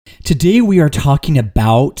Today we are talking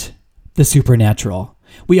about the supernatural.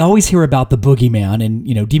 We always hear about the boogeyman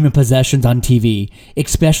and, demon possessions on TV,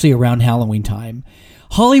 especially around Halloween time.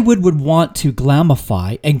 Hollywood would want to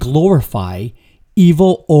glamify and glorify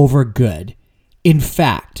evil over good. In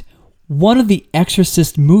fact, one of the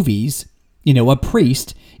Exorcist movies, a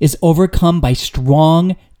priest is overcome by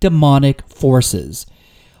strong demonic forces.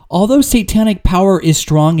 Although satanic power is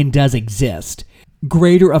strong and does exist,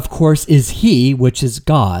 greater, of course, is He, which is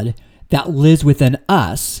God, that lives within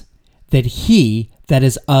us, than he that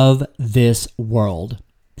is of this world.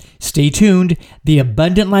 Stay tuned. The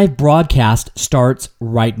Abundant Life broadcast starts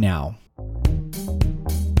right now.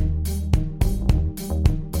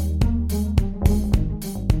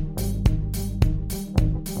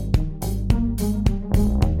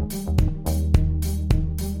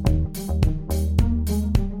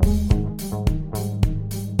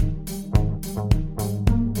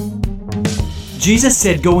 Jesus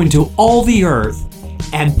said, "Go into all the earth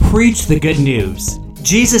and preach the good news."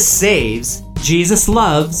 Jesus saves, Jesus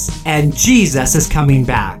loves, and Jesus is coming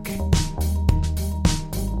back.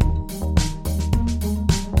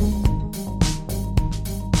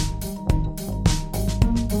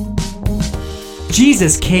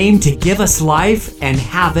 Jesus came to give us life and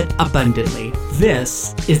have it abundantly.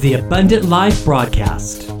 This is the Abundant Life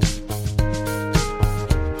broadcast.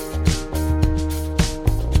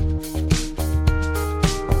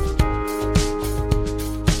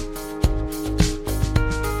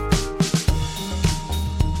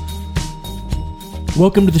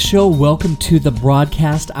 Welcome to the show. Welcome to the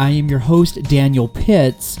broadcast. I am your host, Daniel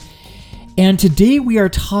Pitts, and today we are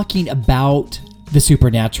talking about the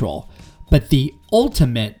supernatural, but the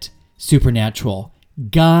ultimate supernatural,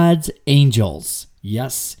 God's angels.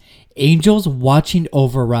 Yes, angels watching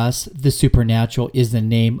over us. The supernatural is the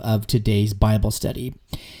name of today's Bible study.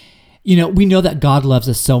 We know that God loves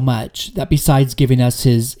us so much that besides giving us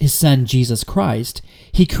his son, Jesus Christ,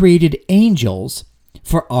 he created angels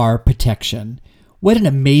for our protection. What an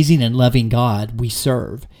amazing and loving God we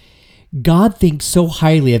serve. God thinks so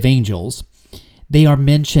highly of angels. They are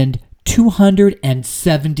mentioned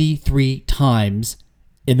 273 times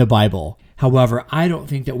in the Bible. However, I don't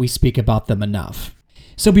think that we speak about them enough.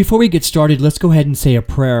 So before we get started, let's go ahead and say a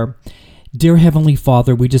prayer. Dear Heavenly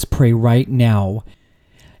Father, we just pray right now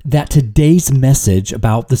that today's message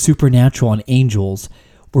about the supernatural and angels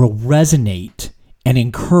will resonate and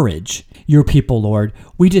encourage your people, Lord.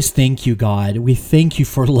 We just thank you, God. We thank you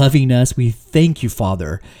for loving us. We thank you,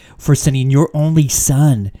 Father, for sending your only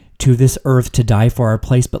Son to this earth to die for our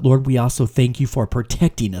place. But Lord, we also thank you for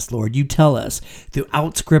protecting us, Lord. You tell us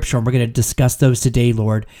throughout Scripture, and we're going to discuss those today,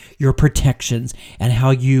 Lord, your protections and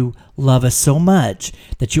how you love us so much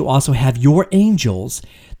that you also have your angels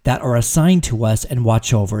that are assigned to us and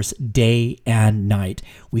watch over us day and night.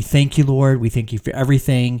 We thank you, Lord. We thank you for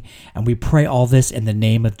everything, and we pray all this in the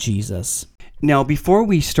name of Jesus. Now, before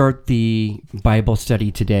we start the Bible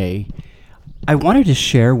study today, I wanted to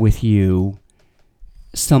share with you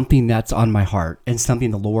something that's on my heart and something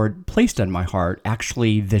the Lord placed on my heart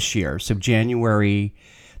actually this year. So January,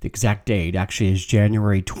 the exact date actually is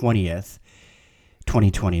January 20th,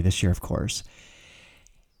 2020, this year, of course.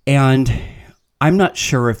 And I'm not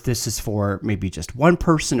sure if this is for maybe just one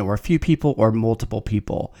person or a few people or multiple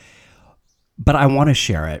people, but I want to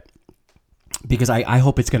share it because I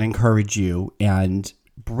hope it's going to encourage you and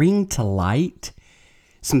bring to light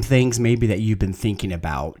some things maybe that you've been thinking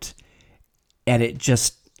about, and it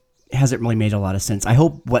just hasn't really made a lot of sense. I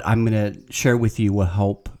hope what I'm going to share with you will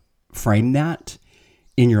help frame that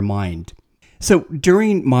in your mind. So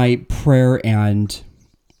during my prayer and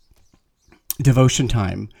devotion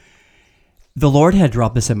time, the Lord had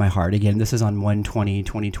dropped this in my heart. Again, this is on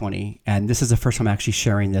 1/20/2020, and this is the first time I'm actually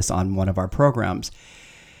sharing this on one of our programs.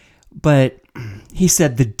 But he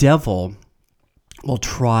said the devil will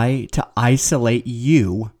try to isolate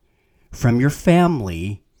you from your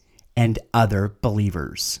family and other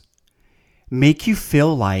believers, make you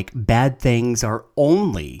feel like bad things are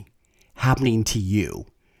only happening to you,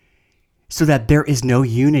 so that there is no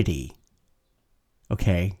unity.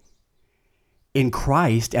 Okay? In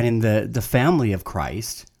Christ and in the family of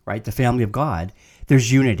Christ, right? The family of God, there's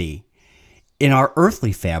unity. In our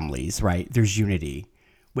earthly families, right? There's unity.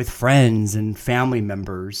 With friends and family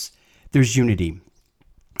members, there's unity.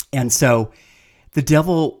 And so the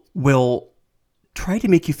devil will try to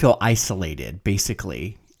make you feel isolated,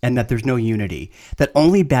 basically, and that there's no unity, that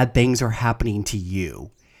only bad things are happening to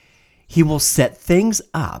you. He will set things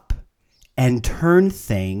up and turn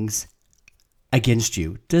things against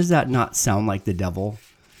you. Does that not sound like the devil?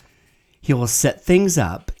 He will set things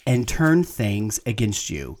up and turn things against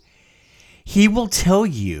you. He will tell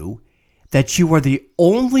you that you are the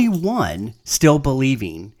only one still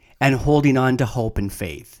believing and holding on to hope and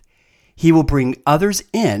faith. He will bring others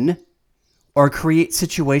in or create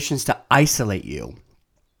situations to isolate you.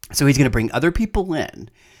 So he's going to bring other people in,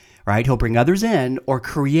 right? He'll bring others in or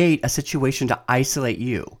create a situation to isolate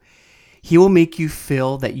you. He will make you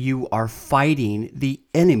feel that you are fighting the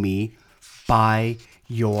enemy by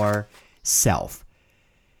yourself.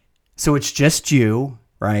 So it's just you,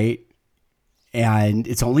 right? And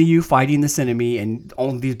it's only you fighting this enemy, and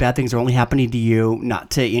all these bad things are only happening to you, not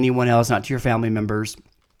to anyone else, not to your family members.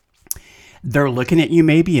 They're looking at you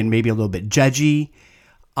maybe a little bit judgy.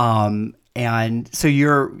 And so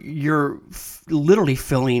you're literally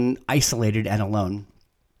feeling isolated and alone.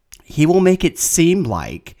 He will make it seem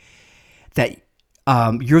like that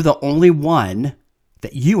you're the only one,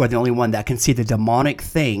 that you are the only one that can see the demonic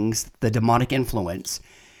things, the demonic influence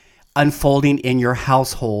unfolding in your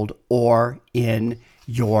household or in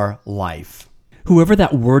your life. Whoever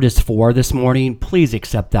that word is for this morning, please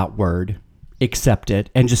accept that word. Accept it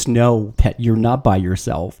and just know that you're not by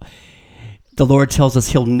yourself. The Lord tells us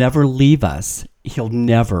he'll never leave us. He'll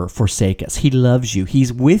never forsake us. He loves you.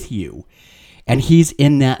 He's with you. And he's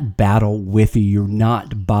in that battle with you. You're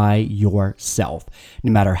not by yourself.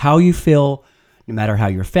 No matter how you feel, no matter how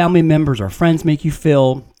your family members or friends make you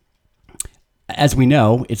feel, as we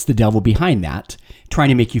know, it's the devil behind that, trying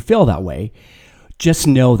to make you feel that way. Just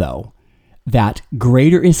know, though, that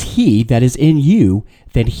greater is he that is in you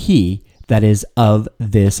than he that is of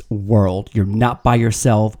this world. You're not by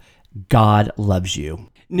yourself. God loves you.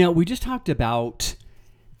 Now, we just talked about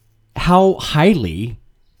how highly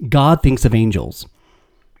God thinks of angels.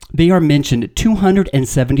 They are mentioned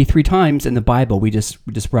 273 times in the Bible we just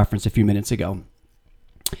referenced a few minutes ago.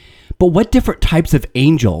 But what different types of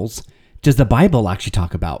angels does the Bible actually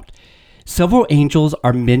talk about? Several angels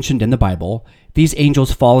are mentioned in the Bible. These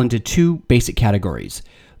angels fall into two basic categories: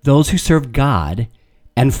 those who serve God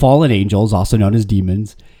and fallen angels, also known as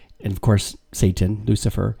demons, and of course, Satan,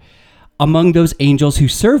 Lucifer. Among those angels who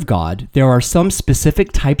serve God, there are some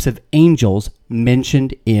specific types of angels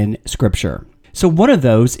mentioned in Scripture. So one of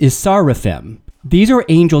those is seraphim. These are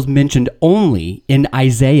angels mentioned only in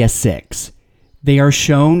Isaiah 6. They are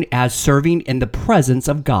shown as serving in the presence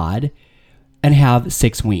of God and have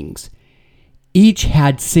 6 wings. Each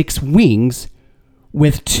had 6 wings.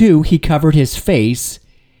 With 2, he covered his face,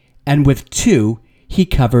 and with 2, he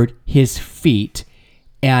covered his feet,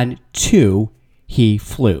 and 2, he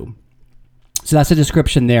flew. So that's a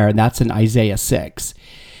description there, and that's in Isaiah 6.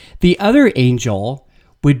 The other angel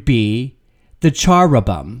would be the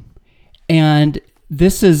cherubim, and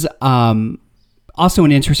this is also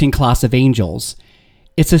an interesting class of angels.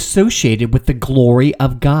 It's associated with the glory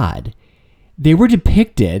of God. They were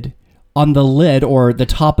depicted on the lid or the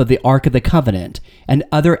top of the Ark of the Covenant and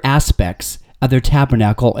other aspects of their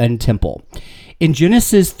tabernacle and temple. In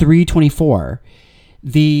Genesis 3:24,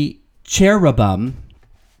 the cherubim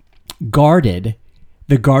guarded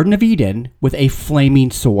the Garden of Eden with a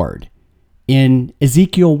flaming sword. In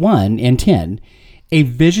Ezekiel 1:10, a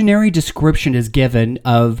visionary description is given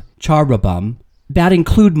of cherubim that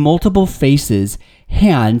include multiple faces,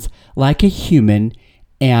 hands like a human,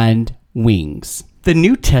 and wings. The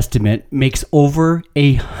New Testament makes over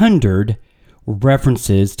 100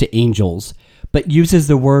 references to angels, but uses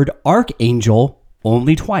the word archangel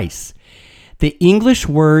only twice. The English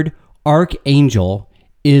word archangel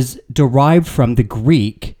is derived from the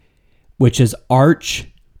Greek, which is arch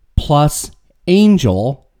plus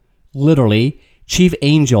angel, literally chief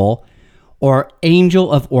angel or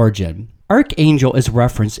angel of origin. Archangel is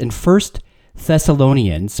referenced in 1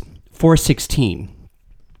 Thessalonians 4:16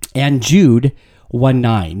 and Jude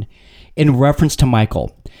 1:9 in reference to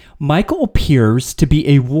Michael. Michael appears to be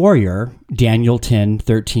a warrior, Daniel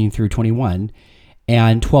 10:13 through 21,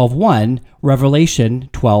 and 12:1, Revelation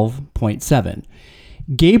 12:7.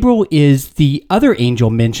 Gabriel is the other angel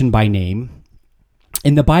mentioned by name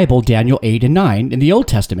in the Bible, Daniel 8 and 9 in the Old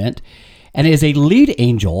Testament, and is a lead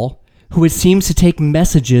angel who seems to take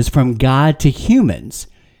messages from God to humans.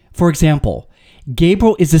 For example,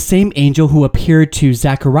 Gabriel is the same angel who appeared to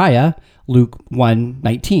Zechariah, Luke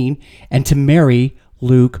 1:19, and to Mary,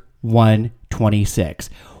 Luke 1:26.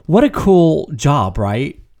 What a cool job,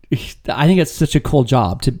 right? I think it's such a cool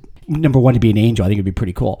job to, number one, to be an angel. I think it'd be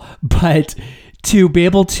pretty cool. But to be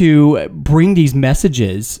able to bring these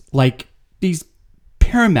messages, like these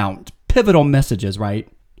paramount, pivotal messages, right?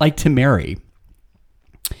 Like to Mary.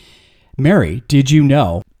 Mary, did you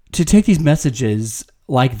know? To take these messages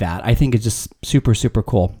like that, I think is just super, super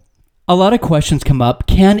cool. A lot of questions come up.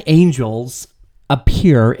 Can angels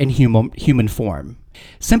appear in human form?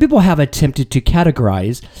 Some people have attempted to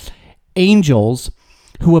categorize angels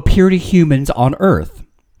who appear to humans on earth.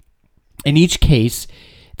 In each case,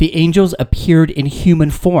 the angels appeared in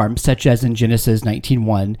human form, such as in Genesis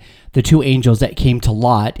 19:1, the two angels that came to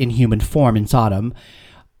Lot in human form in Sodom.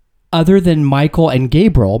 Other than Michael and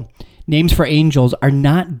Gabriel, names for angels are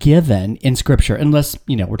not given in Scripture, unless,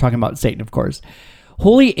 we're talking about Satan, of course.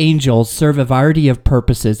 Holy angels serve a variety of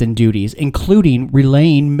purposes and duties, including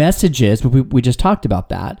relaying messages, we just talked about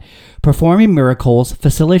that, performing miracles,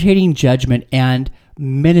 facilitating judgment, and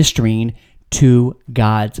ministering to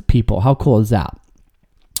God's people. How cool is that?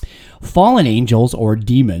 Fallen angels, or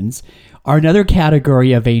demons, are another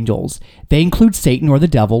category of angels. They include Satan, or the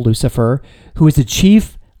devil, Lucifer, who is the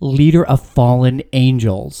chief leader of fallen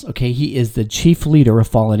angels. Okay, he is the chief leader of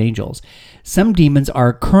fallen angels. Some demons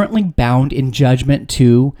are currently bound in judgment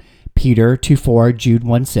to Peter 2:4, Jude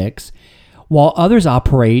 1:6, while others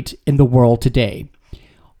operate in the world today.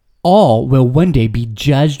 All will one day be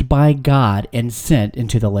judged by God and sent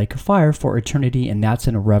into the lake of fire for eternity, and that's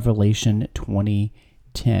in Revelation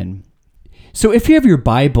 20:10. So if you have your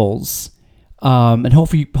Bibles, and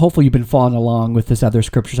hopefully you've been following along with this other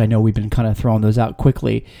scriptures. I know we've been kind of throwing those out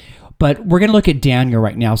quickly, but we're going to look at Daniel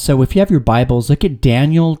right now. So if you have your Bibles, look at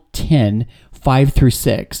Daniel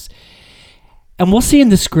 10:5-6. And we'll see in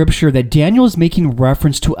the scripture that Daniel is making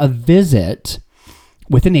reference to a visit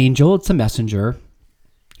with an angel, it's a messenger,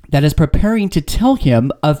 that is preparing to tell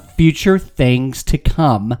him of future things to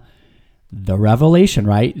come. The revelation,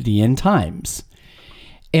 right? The end times.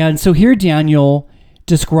 And so here Daniel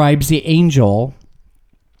describes the angel,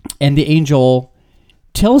 and the angel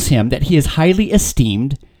tells him that he is highly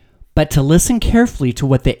esteemed, but to listen carefully to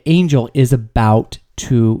what the angel is about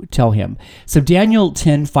to tell him. So Daniel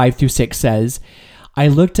 10:5-6 says, I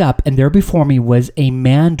looked up, and there before me was a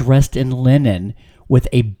man dressed in linen, with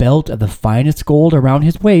a belt of the finest gold around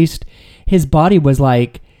his waist. His body was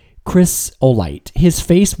like chrysolite. His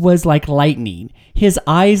face was like lightning. His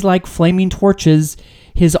eyes like flaming torches.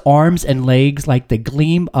 His arms and legs like the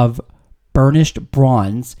gleam of burnished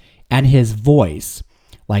bronze, and his voice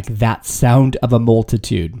like that sound of a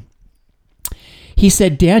multitude. He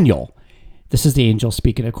said, Daniel, this is the angel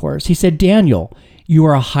speaking, of course. He said, Daniel, you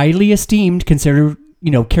are highly esteemed. Consider,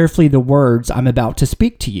 carefully the words I'm about to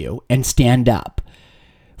speak to you, and stand up.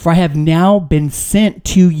 For I have now been sent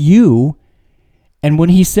to you. And when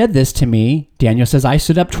he said this to me, Daniel says, I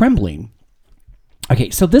stood up trembling. Okay,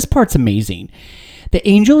 so this part's amazing. The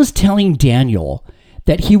angel is telling Daniel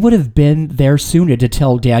that he would have been there sooner to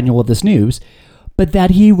tell Daniel of this news, but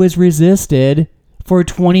that he was resisted for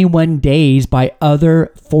 21 days by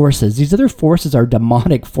other forces. These other forces are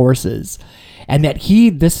demonic forces. And that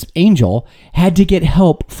this angel, had to get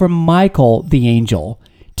help from Michael, the angel,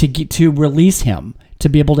 to release him, to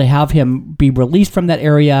be able to have him be released from that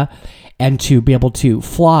area and to be able to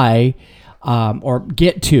fly or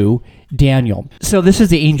get to Daniel. So this is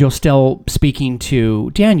the angel still speaking to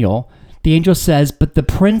Daniel. The angel says, but the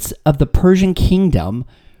prince of the Persian kingdom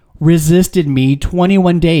resisted me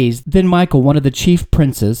 21 days. Then Michael, one of the chief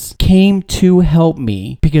princes, came to help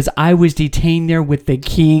me because I was detained there with the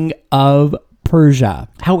king of Persia.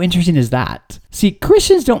 How interesting is that? See,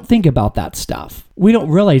 Christians don't think about that stuff. We don't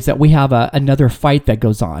realize that we have another fight that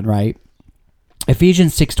goes on, right?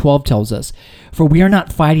 Ephesians 6:12 tells us, for we are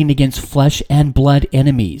not fighting against flesh and blood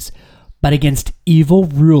enemies, but against evil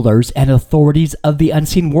rulers and authorities of the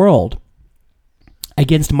unseen world,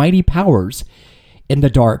 against mighty powers in the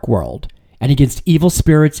dark world, and against evil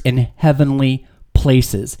spirits in heavenly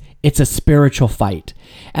places. It's a spiritual fight.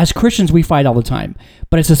 As Christians, we fight all the time,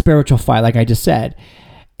 but it's a spiritual fight, like I just said.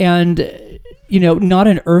 And, not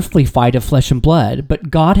an earthly fight of flesh and blood, but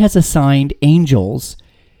God has assigned angels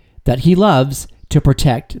that he loves to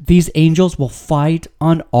protect. These angels will fight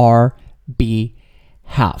on our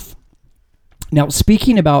behalf. Now,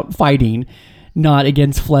 speaking about fighting, not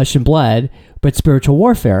against flesh and blood, but spiritual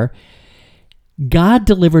warfare, God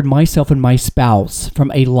delivered myself and my spouse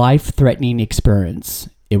from a life-threatening experience.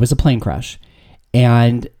 It was a plane crash.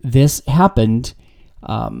 And this happened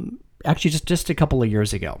actually just a couple of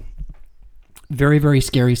years ago. Very, very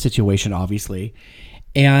scary situation, obviously.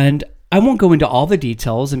 And I won't go into all the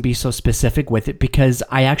details and be so specific with it because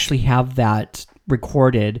I actually have that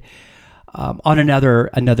recorded on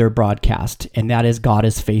another broadcast, and that is God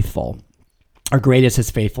is Faithful. Or Great is His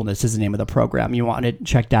Faithfulness is the name of the program. You want to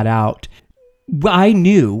check that out. I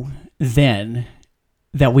knew then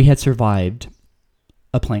that we had survived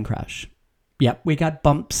a plane crash. Yep, we got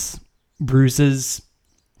bumps, bruises,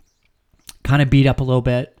 kind of beat up a little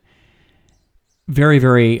bit. Very,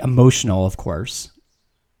 very emotional, of course.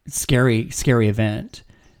 Scary, scary event.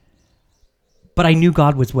 But I knew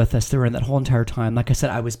God was with us during that whole entire time. Like I said,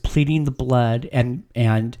 I was pleading the blood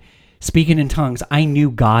and speaking in tongues. I knew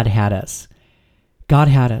God had us. God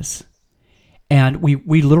had us. And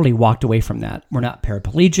we literally walked away from that. We're not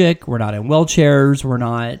paraplegic. We're not in wheelchairs. We're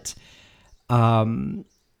not,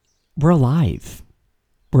 we're alive.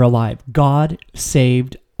 We're alive. God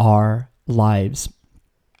saved our lives.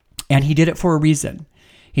 And he did it for a reason.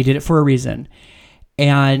 He did it for a reason.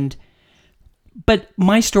 But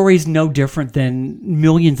my story is no different than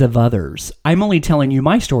millions of others. I'm only telling you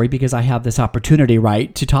my story because I have this opportunity,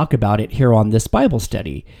 right, to talk about it here on this Bible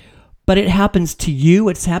study. But it happens to you.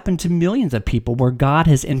 It's happened to millions of people where God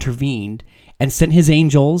has intervened and sent his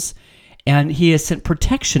angels, and he has sent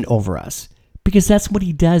protection over us because that's what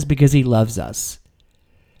he does, because he loves us.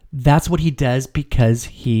 That's what he does because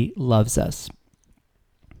he loves us.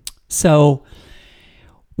 So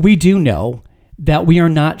we do know that we are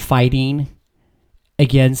not fighting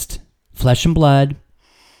against flesh and blood,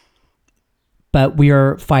 but we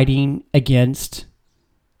are fighting against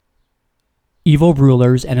evil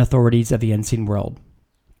rulers and authorities of the unseen world.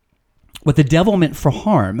 What the devil meant for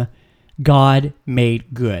harm, God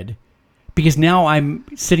made good. Because now I'm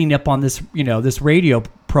sitting up on this, this radio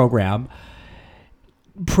program,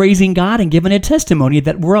 praising God and giving a testimony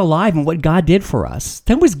that we're alive and what God did for us.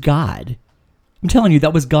 That was God. I'm telling you,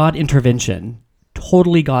 that was God intervention.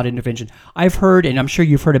 Totally God intervention. I've heard, and I'm sure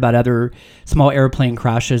you've heard about other small airplane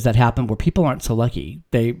crashes that happen where people aren't so lucky.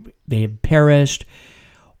 They have perished,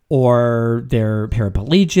 or they're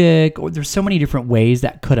paraplegic, or there's so many different ways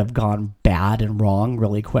that could have gone bad and wrong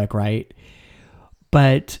really quick, right?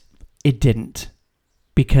 But it didn't,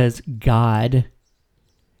 because God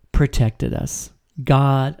protected us.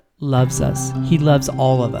 God loves us. He loves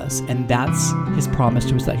all of us, and that's his promise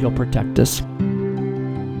to us, that he'll protect us.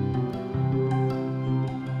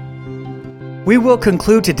 We will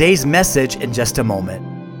conclude today's message in just a moment.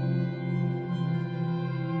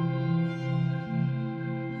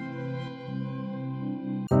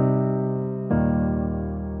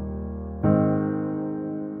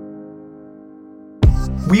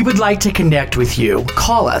 We would like to connect with you.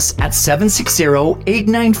 Call us at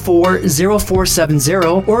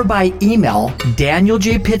 760-894-0470 or by email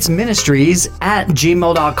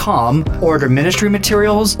danieljpittsministries@gmail.com. Order ministry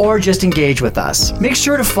materials or just engage with us. Make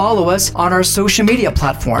sure to follow us on our social media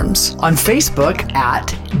platforms. On Facebook at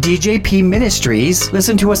DJP Ministries.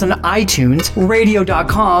 Listen to us on iTunes,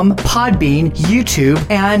 radio.com, Podbean, YouTube,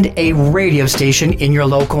 and a radio station in your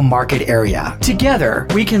local market area. Together,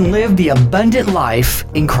 we can live the abundant life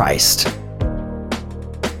in Christ.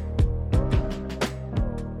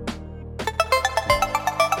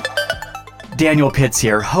 Daniel Pitts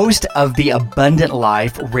here, host of the Abundant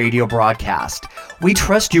Life radio broadcast. We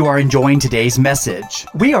trust you are enjoying today's message.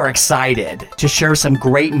 We are excited to share some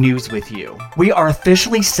great news with you. We are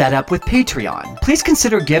officially set up with Patreon. Please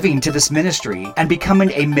consider giving to this ministry and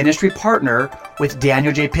becoming a ministry partner with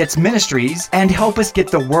Daniel J. Pitts Ministries and help us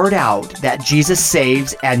get the word out that Jesus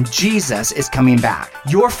saves and Jesus is coming back.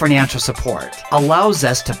 Your financial support allows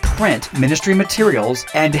us to print ministry materials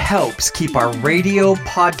and helps keep our radio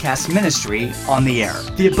podcast ministry on the air.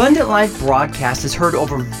 The Abundant Life broadcast is heard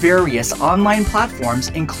over various online platforms,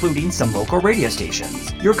 including some local radio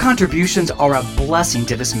stations. Your contributions are a blessing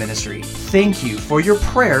to this ministry. Thank you for your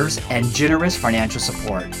prayers and generous financial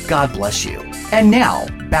support. God bless you. And now,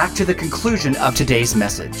 back to the conclusion of today's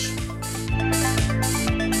message.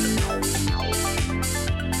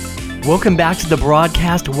 Welcome back to the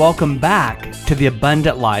broadcast. Welcome back to the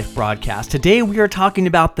Abundant Life broadcast. Today we are talking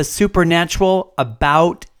about the supernatural,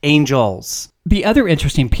 about angels. The other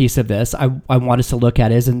interesting piece of this I want us to look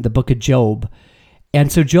at is in the book of Job.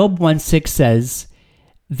 And so Job 1:6 says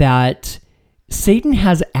that Satan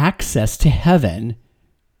has access to heaven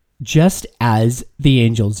just as the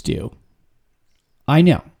angels do. I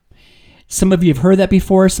know. Some of you have heard that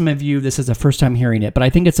before. Some of you, this is the first time hearing it, but I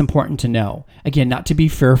think it's important to know. Again, not to be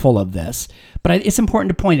fearful of this, but it's important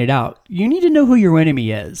to point it out. You need to know who your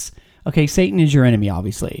enemy is. Okay, Satan is your enemy,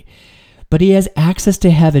 obviously. But he has access to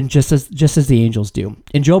heaven just as the angels do.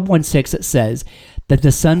 In Job 1:6, it says that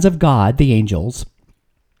the sons of God, the angels,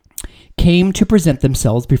 came to present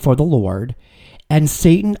themselves before the Lord, and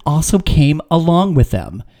Satan also came along with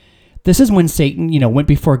them. This is when Satan, went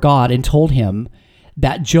before God and told him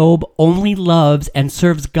that Job only loves and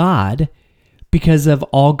serves God because of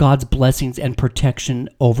all God's blessings and protection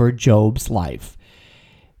over Job's life.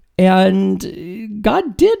 And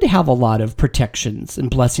God did have a lot of protections and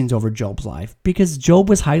blessings over Job's life because Job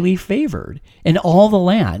was highly favored in all the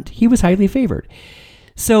land. He was highly favored.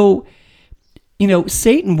 So,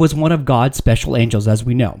 Satan was one of God's special angels, as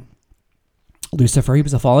we know. Lucifer, he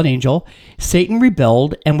was a fallen angel. Satan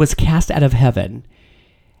rebelled and was cast out of heaven.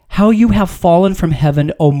 How you have fallen from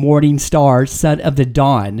heaven, O morning star, son of the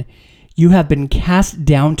dawn. You have been cast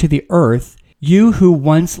down to the earth, you who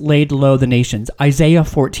once laid low the nations. Isaiah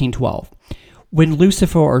 14:12. When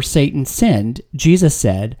Lucifer or Satan sinned, Jesus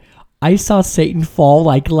said, I saw Satan fall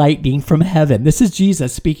like lightning from heaven. This is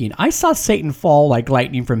Jesus speaking. I saw Satan fall like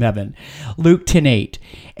lightning from heaven. Luke 10:8.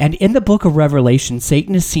 And in the book of Revelation,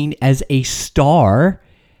 Satan is seen as a star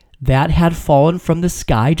that had fallen from the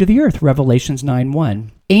sky to the earth. Revelations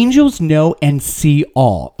 9:1. Angels know and see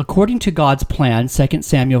all. According to God's plan, 2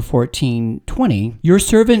 Samuel 14:20, your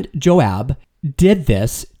servant Joab did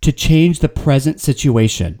this to change the present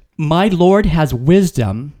situation. My Lord has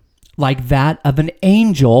wisdom like that of an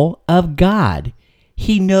angel of God.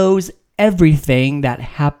 He knows everything that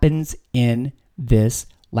happens in this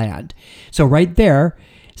land. So right there,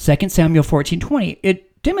 2 Samuel 14:20,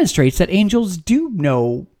 it demonstrates that angels do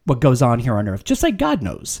know what goes on here on earth, just like God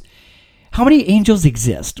knows. How many angels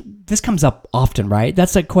exist? This comes up often, right?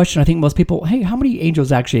 That's a question I think most people, hey, how many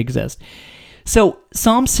angels actually exist? So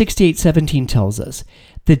Psalm 68:17 tells us,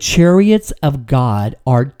 the chariots of God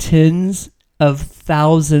are tens of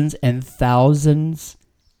thousands and thousands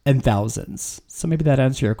and thousands. So maybe that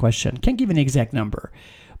answers your question. Can't give an exact number,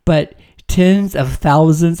 but tens of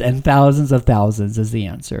thousands and thousands of thousands is the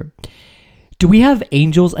answer. Do we have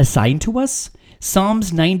angels assigned to us?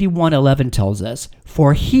 Psalms 91:11 tells us,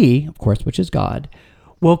 for he, of course, which is God,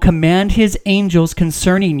 will command his angels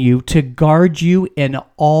concerning you to guard you in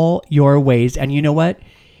all your ways. And you know what?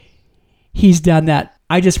 He's done that.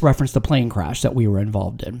 I just referenced the plane crash that we were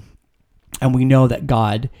involved in. And we know that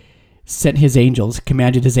God sent his angels,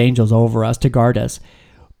 commanded his angels over us to guard us.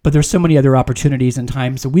 But there's so many other opportunities and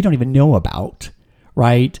times that we don't even know about,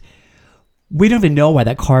 right? We don't even know why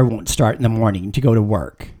that car won't start in the morning to go to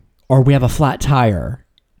work. Or we have a flat tire.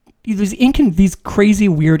 These crazy,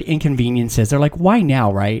 weird inconveniences. They're like, why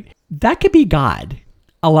now, right? That could be God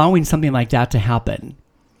allowing something like that to happen.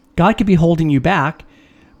 God could be holding you back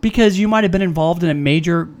because you might have been involved in a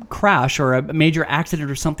major crash or a major accident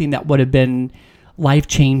or something that would have been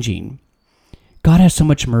life-changing. God has so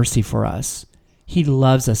much mercy for us. He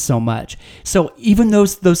loves us so much. So even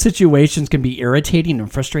those situations can be irritating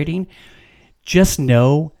and frustrating. Just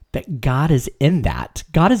know that God is in that.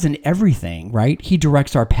 God is in everything, right? He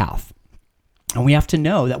directs our path. And we have to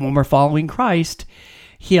know that when we're following Christ,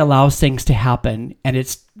 he allows things to happen. And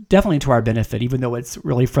it's definitely to our benefit, even though it's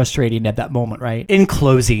really frustrating at that moment, right? In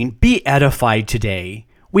closing, be edified today.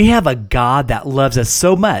 We have a God that loves us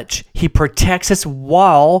so much. He protects us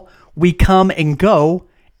while we come and go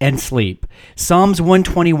and sleep. Psalms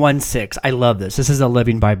 121:6. I love this. This is a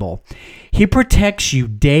Living Bible. He protects you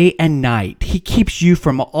day and night. He keeps you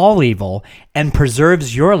from all evil and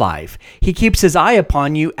preserves your life. He keeps his eye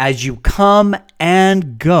upon you as you come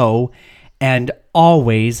and go and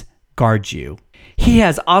always guards you. He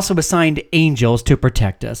has also assigned angels to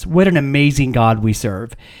protect us. What an amazing God we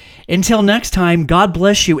serve. Until next time, God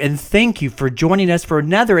bless you and thank you for joining us for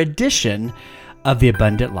another edition of The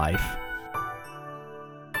Abundant Life.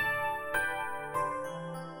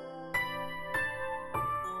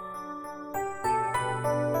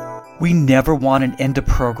 We never want to end a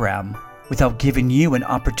program without giving you an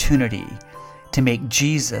opportunity to make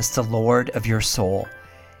Jesus the Lord of your soul.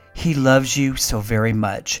 He loves you so very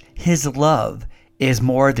much. His love is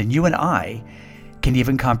more than you and I can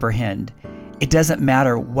even comprehend. It doesn't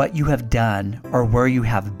matter what you have done or where you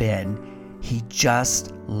have been. He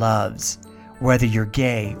just loves. Whether you're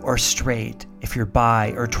gay or straight, if you're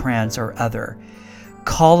bi or trans or other,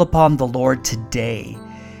 call upon the Lord today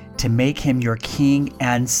to make him your King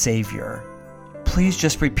and Savior. Please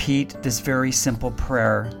just repeat this very simple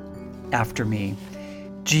prayer after me.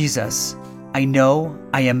 Jesus, I know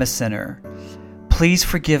I am a sinner. Please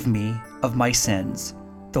forgive me of my sins,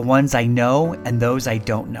 the ones I know and those I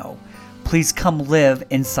don't know. Please come live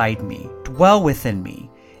inside me, dwell within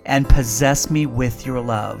me, and possess me with your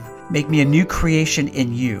love. Make me a new creation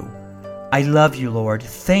in you. I love you, Lord.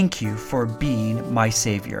 Thank you for being my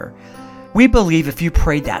Savior. We believe if you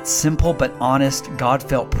prayed that simple but honest,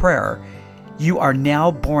 God-felt prayer, you are now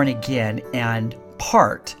born again and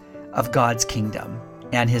part of God's kingdom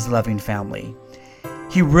and his loving family.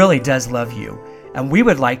 He really does love you, and we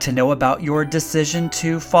would like to know about your decision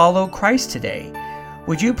to follow Christ today.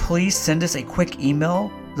 Would you please send us a quick email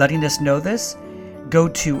letting us know this? Go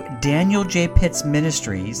to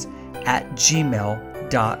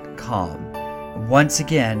danieljpittsministries@gmail.com. Once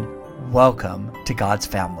again, welcome to God's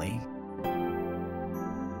family.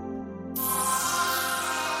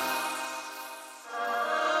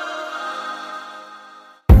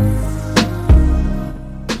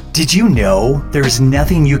 Did you know there's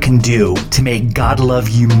nothing you can do to make God love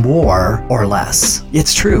you more or less?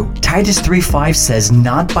 It's true. Titus 3:5 says,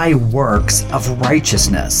 not by works of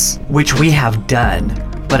righteousness, which we have done,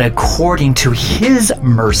 but according to his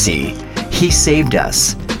mercy, he saved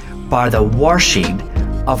us by the washing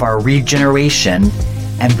of our regeneration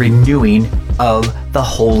and renewing of the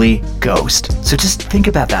Holy Ghost. So just think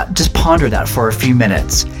about that. Just ponder that for a few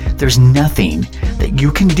minutes. There's nothing that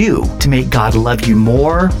you can do to make God love you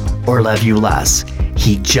more or love you less.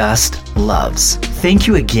 He just loves. Thank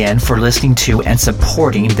you again for listening to and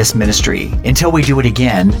supporting this ministry. Until we do it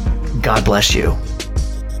again, God bless you.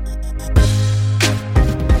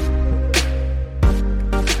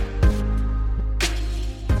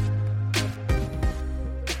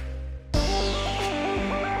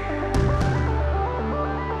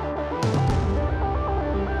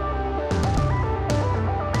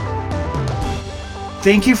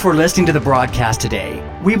 Thank you for listening to the broadcast today.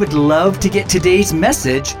 We would love to get today's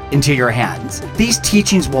message into your hands. These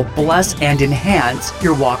teachings will bless and enhance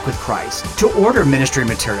your walk with Christ. To order ministry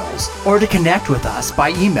materials or to connect with us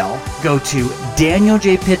by email, go to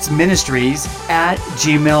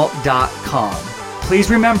danieljpittsministries@gmail.com. Please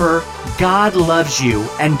remember, God loves you,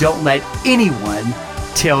 and don't let anyone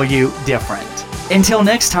tell you different. Until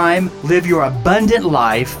next time, live your abundant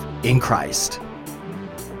life in Christ.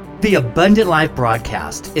 The Abundant Life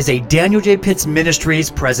broadcast is a Daniel J. Pitts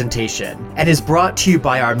Ministries presentation and is brought to you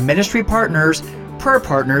by our ministry partners, prayer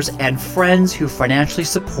partners, and friends who financially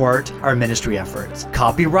support our ministry efforts.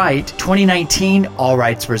 Copyright 2019, all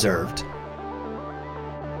rights reserved.